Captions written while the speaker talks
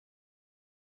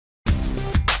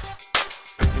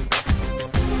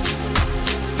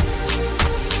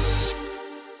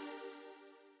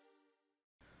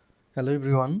Hello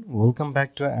everyone, welcome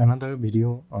back to another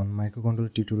video on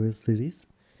Microcontroller Tutorial Series.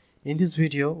 In this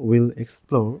video, we'll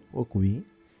explore Wokwi.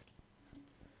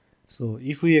 So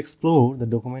if we explore the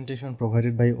documentation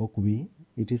provided by Wokwi,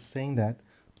 it is saying that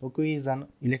Wokwi is an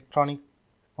electronic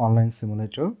online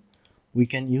simulator. We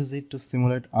can use it to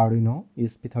simulate Arduino,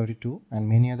 ESP32 and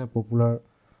many other popular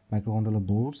microcontroller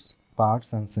boards,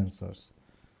 parts and sensors.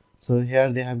 So here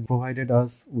they have provided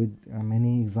us with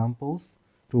many examples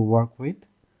to work with.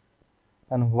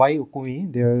 And why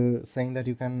Wokwi? They're saying that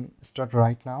you can start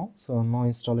right now, so no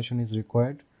installation is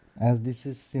required. As this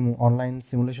is online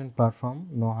simulation platform,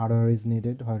 no hardware is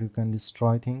needed where you can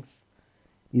destroy things.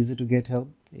 Easy to get help.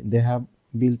 They have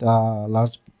built a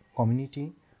large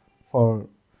community for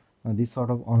this sort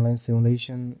of online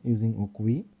simulation using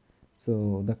Wokwi.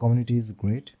 So the community is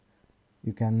great.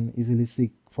 You can easily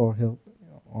seek for help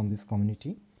on this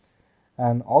community.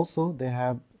 And also they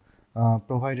have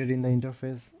provided in the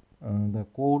interface the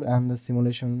code and the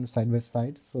simulation side by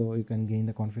side, so you can gain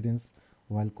the confidence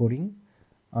while coding.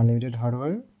 Unlimited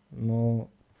hardware, no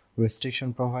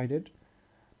restriction provided,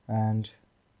 and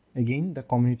again the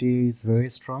community is very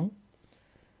strong.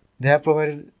 They have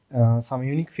provided some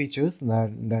unique features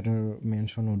that are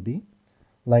mentioned already,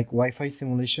 like Wi-Fi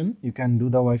simulation. You can do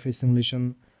the Wi-Fi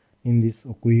simulation in this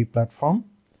Wokwi platform.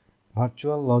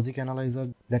 Virtual logic analyzer,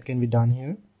 that can be done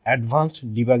here.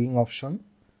 Advanced debugging option,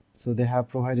 so they have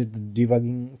provided the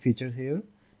debugging feature here.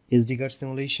 SD card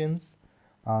simulations,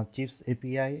 chips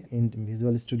API in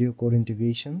Visual Studio Code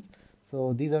integrations.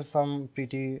 So these are some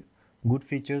pretty good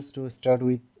features to start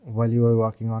with while you are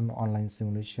working on online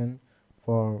simulation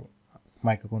for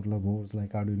microcontroller boards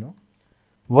like Arduino.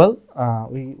 Well,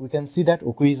 we can see that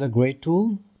Wokwi is a great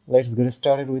tool. Let's get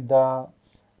started with the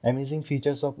amazing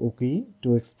features of Wokwi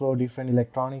to explore different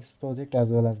electronics projects as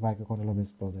well as microcontroller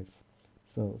based projects.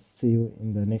 So see you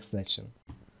in the next section.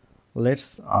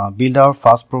 Let's build our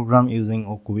first program using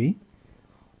Wokwi.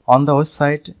 On the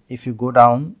website, if you go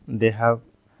down, they have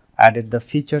added the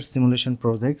feature simulation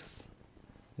projects.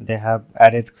 They have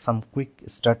added some quick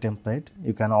start template.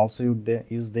 You can also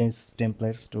use these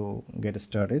templates to get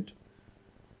started.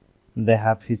 They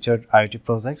have featured IoT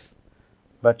projects,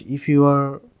 but if you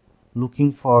are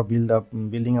looking for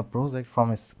building a project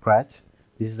from scratch,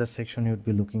 this is the section you would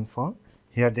be looking for.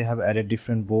 Here they have added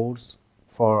different boards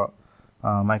for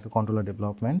microcontroller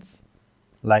developments,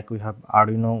 like we have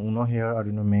Arduino Uno here,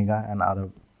 Arduino Mega and other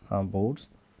boards.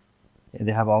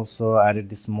 They have also added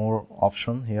this more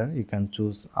option here. You can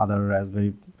choose other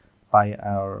Raspberry Pi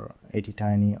or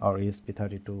ATtiny or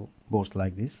ESP32 boards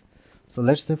like this. So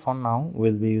let's say for now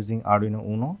we'll be using Arduino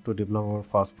Uno to develop our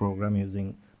first program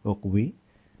using Wokwi.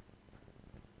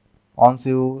 Once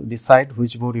you decide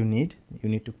which board you need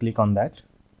to click on that.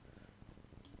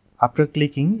 After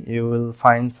clicking, you will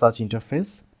find such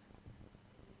interface.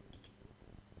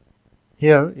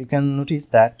 Here you can notice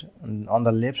that on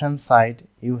the left hand side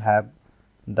you have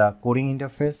the coding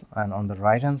interface, and on the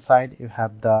right hand side you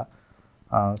have the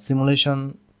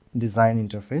simulation design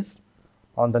interface.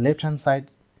 On the left hand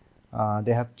side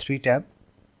they have three tabs: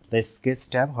 the sketch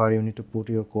tab where you need to put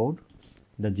your code,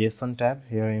 the JSON tab,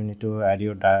 here you need to add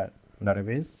your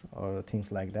database or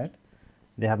things like that.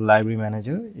 They have library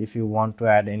manager. If you want to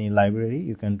add any library,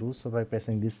 you can do so by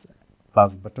pressing this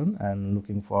plus button and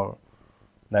looking for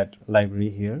that library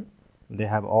here. They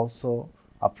have also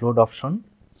upload option,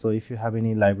 so if you have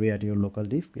any library at your local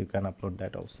disk, you can upload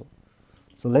that also.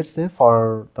 So let's say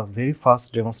for the very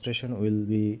first demonstration, we'll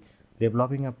be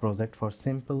developing a project for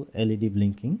simple LED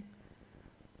blinking.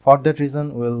 For that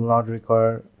reason, we'll not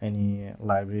require any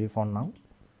library for now.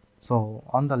 So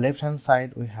on the left hand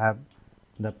side we have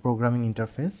the programming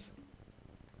interface.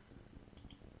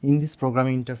 In this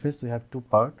programming interface we have two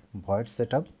parts: void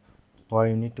setup, where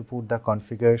you need to put the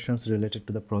configurations related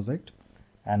to the project,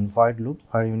 and void loop,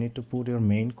 where you need to put your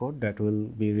main code that will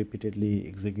be repeatedly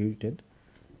executed.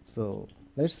 So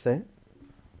let's say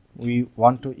we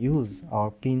want to use our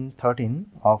pin 13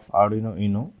 of Arduino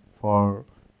Uno for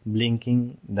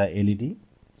blinking the LED.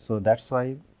 So that's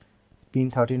why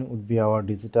pin 13 would be our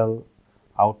digital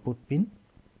output pin.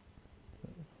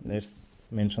 Let's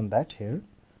mention that here: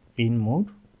 pin mode,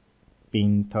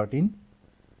 pin 13,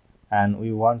 and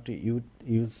we want to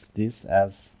use this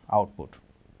as output.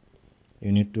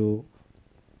 You need to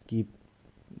keep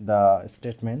the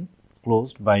statement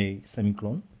closed by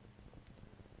semicolon.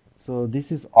 So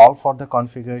this is all for the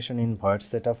configuration in void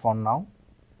setup for now.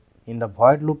 In the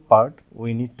void loop part,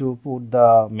 we need to put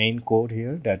the main code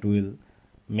here that will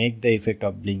make the effect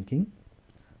of blinking.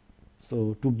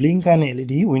 So to blink an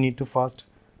LED, we need to first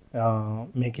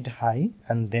make it high,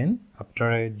 and then after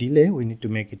a delay we need to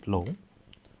make it low.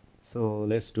 So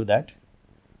let's do that.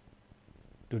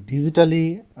 To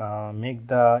digitally make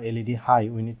the LED high,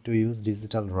 we need to use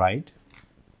digital write,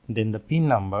 then the pin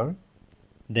number,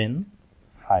 then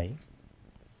high.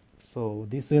 So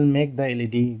this will make the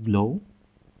LED glow.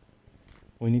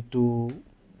 We need to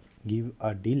give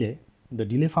a delay. The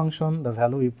delay function, the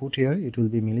value we put here, it will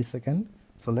be millisecond.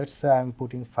 So let's say I'm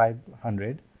putting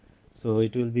 500. So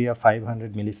it will be a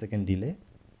 500 millisecond delay,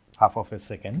 half of a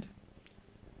second.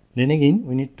 Then again,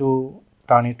 we need to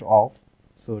turn it off.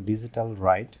 So digital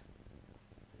write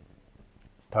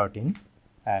 13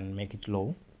 and make it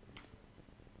low.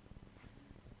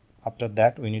 After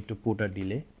that, we need to put a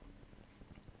delay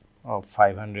of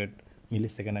 500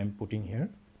 millisecond I'm putting here.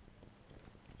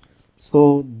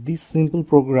 So this simple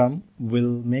program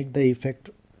will make the effect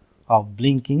of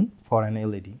blinking for an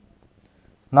LED.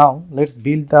 Now let's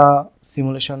build the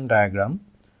simulation diagram.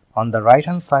 On the right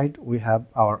hand side, we have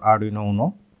our Arduino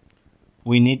Uno.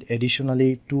 We need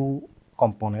additionally two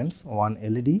components, one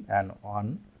LED and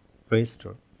one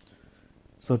resistor.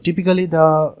 So typically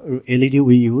the LED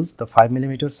we use, the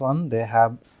 5mm one, they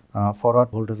have forward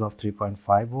voltage of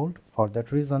 3.5 volt. For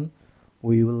that reason,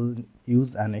 we will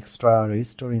use an extra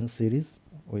resistor in series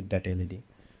with that LED.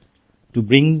 To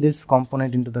bring this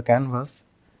component into the canvas,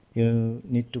 you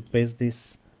need to press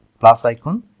this plus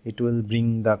icon. It will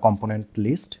bring the component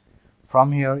list.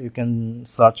 From here, you can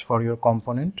search for your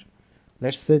component.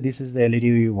 Let's say this is the LED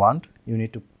you want. You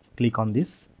need to click on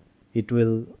this. It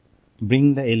will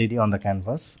bring the LED on the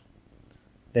canvas.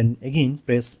 Then again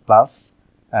press plus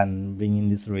and bring in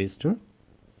this resistor.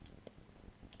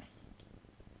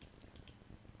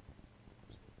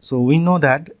 So we know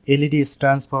that LED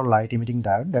stands for light emitting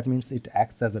diode. That means it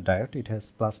acts as a diode. It has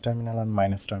plus terminal and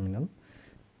minus terminal.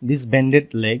 This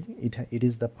bended leg, it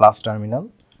is the plus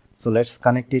terminal. So let's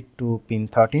connect it to pin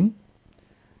 13.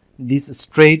 This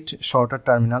straight shorter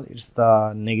terminal, it's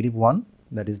the negative one,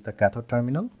 that is the cathode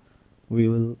terminal. We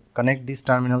will connect this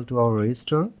terminal to our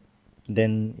resistor.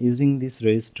 Then using this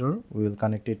resistor, we will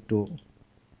connect it to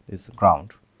this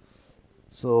ground.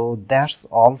 So that's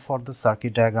all for the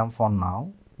circuit diagram for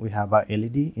now. We have a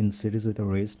LED in series with a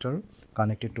resistor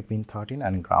connected to pin 13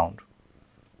 and ground.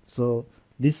 So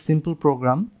this simple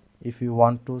program, if you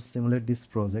want to simulate this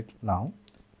project now,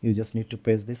 you just need to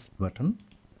press this button.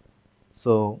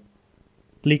 So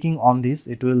clicking on this,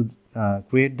 it will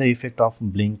create the effect of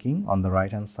blinking on the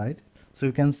right hand side. So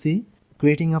you can see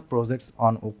creating a project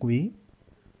on Wokwi,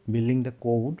 building the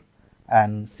code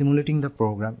and simulating the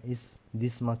program is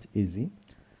this much easy.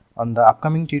 On the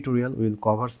upcoming tutorial, we will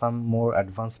cover some more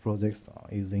advanced projects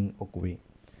using Wokwi.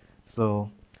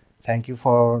 So thank you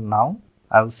for now.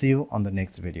 I'll see you on the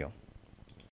next video.